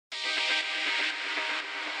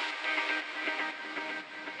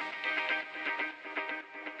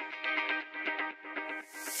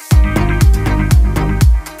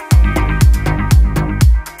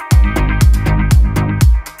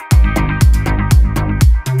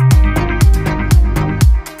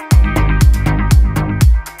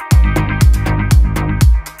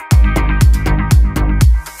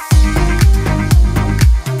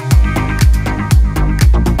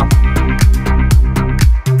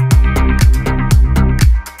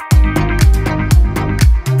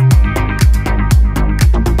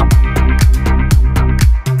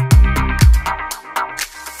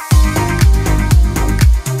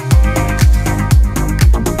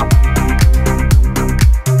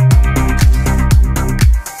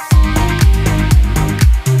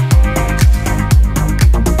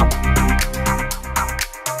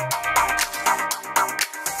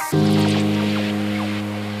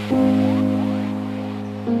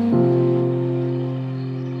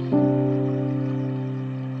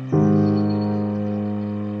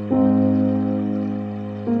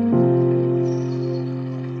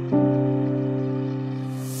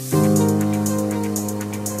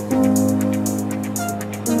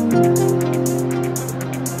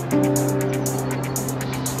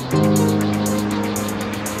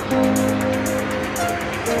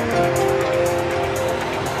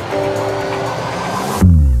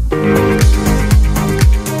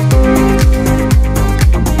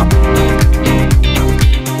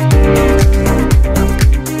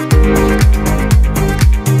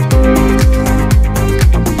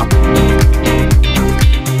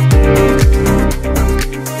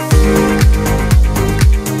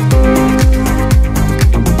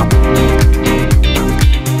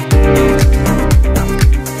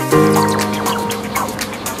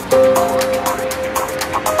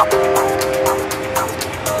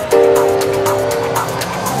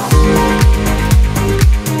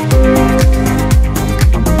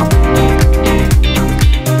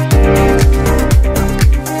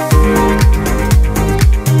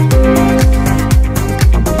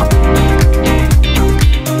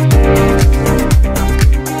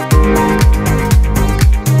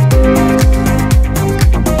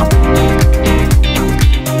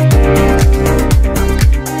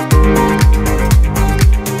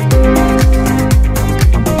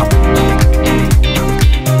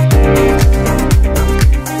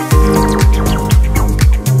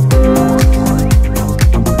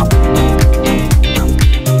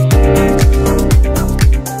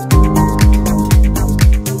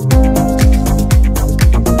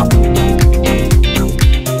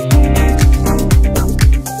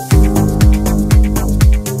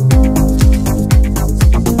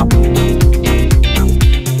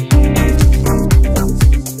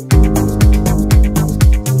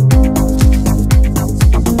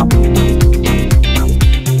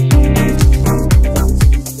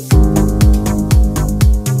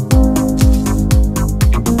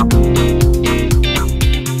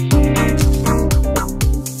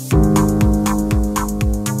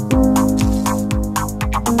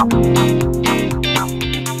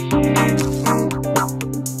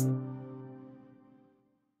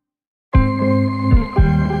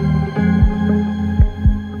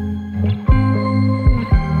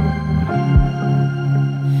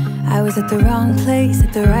was at the wrong place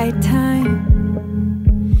at the right time.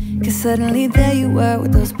 'Cause suddenly there you were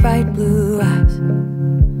with those bright blue eyes.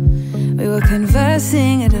 We were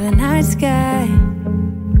conversing under the night sky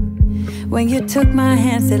when you took my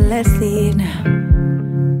hand, said let's leave now.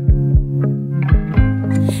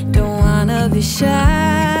 Don't wanna be shy,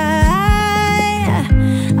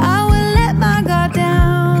 I will let my guard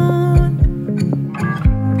down.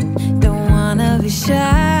 Don't wanna be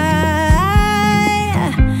shy,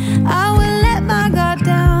 I will let my guard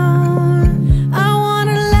down. I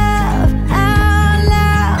wanna laugh out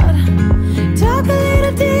loud, talk a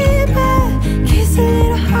little deeper, kiss a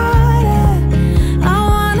little harder. I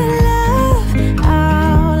wanna laugh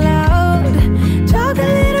out loud, talk a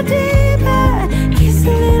little deeper, kiss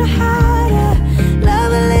a little harder,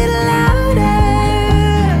 love a little louder,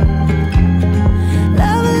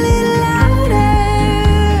 love a little louder.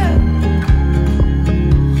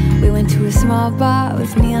 We went to a small bar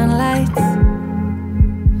with neon lights,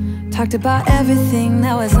 talked about everything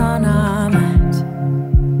that was on our minds.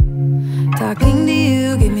 Talking to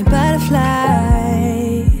you gave me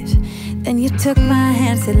butterflies. Then you took my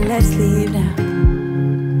hand, said let's leave now.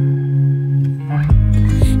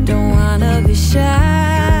 Don't wanna be shy,